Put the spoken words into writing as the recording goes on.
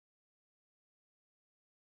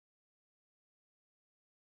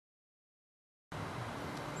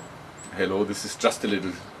Hello, this is just a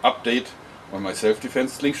little update on my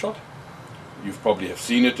self-defense slingshot. You probably have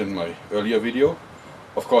seen it in my earlier video.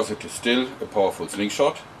 Of course it is still a powerful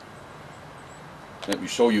slingshot. Let me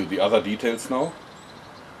show you the other details now.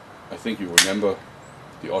 I think you remember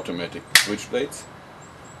the automatic switchblades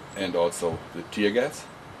and also the tear gas.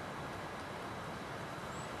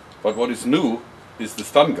 But what is new is the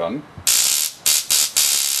stun gun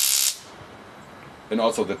and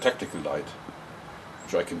also the tactical light,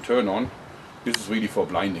 which I can turn on. This is really for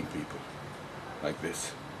blinding people, like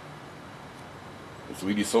this. It's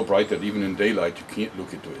really so bright that even in daylight you can't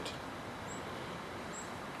look into it.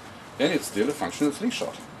 And it's still a functional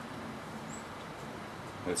slingshot.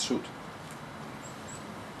 Let's shoot.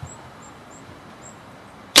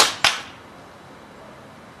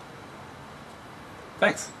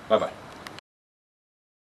 Thanks. Bye bye.